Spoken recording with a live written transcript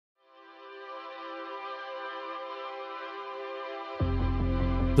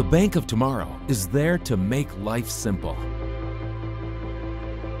The Bank of Tomorrow is there to make life simple.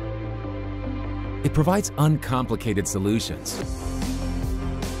 It provides uncomplicated solutions,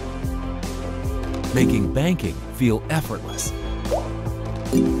 making banking feel effortless.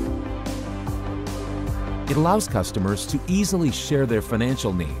 It allows customers to easily share their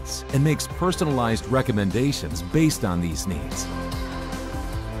financial needs and makes personalized recommendations based on these needs.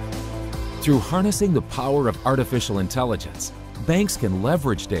 Through harnessing the power of artificial intelligence, banks can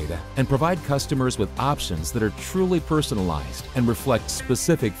leverage data and provide customers with options that are truly personalized and reflect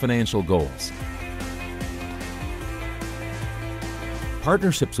specific financial goals.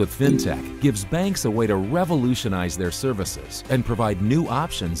 Partnerships with FinTech gives banks a way to revolutionize their services and provide new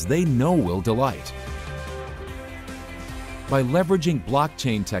options they know will delight. By leveraging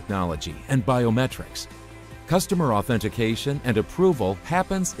blockchain technology and biometrics, customer authentication and approval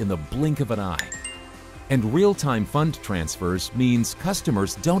happens in the blink of an eye. And real-time fund transfers means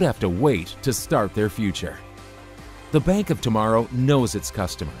customers don't have to wait to start their future. The Bank of Tomorrow knows its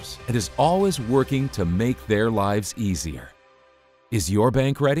customers and is always working to make their lives easier. Is your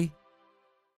bank ready?